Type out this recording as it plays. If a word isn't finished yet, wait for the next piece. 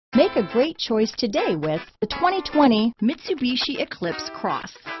Make a great choice today with the 2020 Mitsubishi Eclipse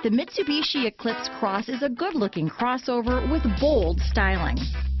Cross. The Mitsubishi Eclipse Cross is a good-looking crossover with bold styling.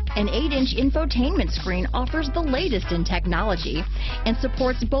 An 8-inch infotainment screen offers the latest in technology and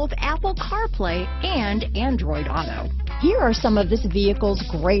supports both Apple CarPlay and Android Auto. Here are some of this vehicle's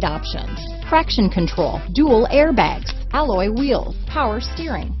great options: traction control, dual airbags, alloy wheels, power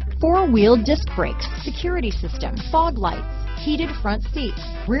steering, 4-wheel disc brakes, security system, fog lights, heated front seats,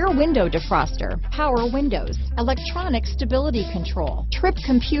 rear window defroster, power windows, electronic stability control, trip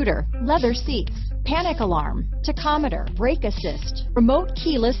computer, leather seats, panic alarm, tachometer, brake assist, remote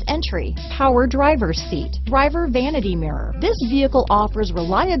keyless entry, power driver's seat, driver vanity mirror. This vehicle offers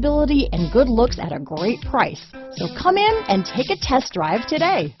reliability and good looks at a great price. So come in and take a test drive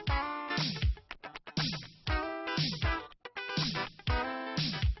today.